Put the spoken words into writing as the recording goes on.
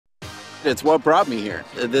It's what brought me here.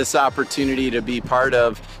 This opportunity to be part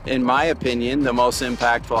of, in my opinion, the most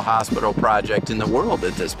impactful hospital project in the world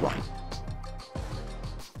at this point.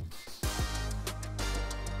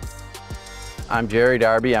 I'm Jerry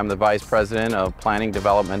Darby. I'm the Vice President of Planning,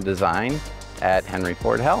 Development, Design at Henry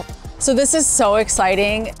Ford Health. So this is so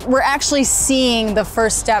exciting. We're actually seeing the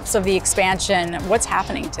first steps of the expansion. What's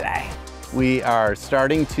happening today? We are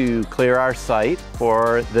starting to clear our site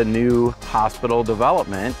for the new hospital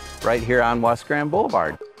development right here on West Grand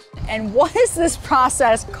Boulevard. And what is this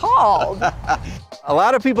process called? A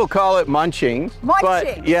lot of people call it munching.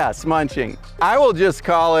 But yes, munching. I will just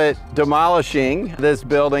call it demolishing this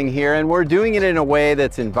building here, and we're doing it in a way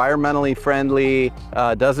that's environmentally friendly,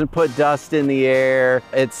 doesn't put dust in the air,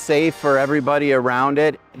 it's safe for everybody around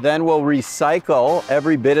it. Then we'll recycle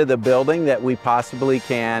every bit of the building that we possibly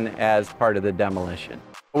can as part of the demolition.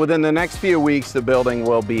 Within the next few weeks, the building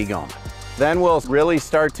will be gone. Then we'll really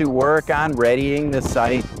start to work on readying the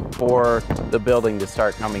site for the building to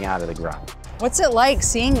start coming out of the ground. What's it like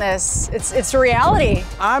seeing this? It's a reality.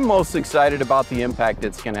 I'm most excited about the impact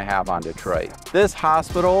it's going to have on Detroit. This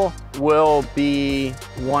hospital will be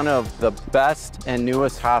one of the best and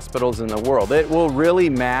newest hospitals in the world. It will really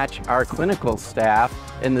match our clinical staff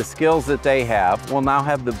and the skills that they have. We'll now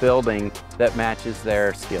have the building that matches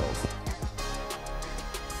their skills.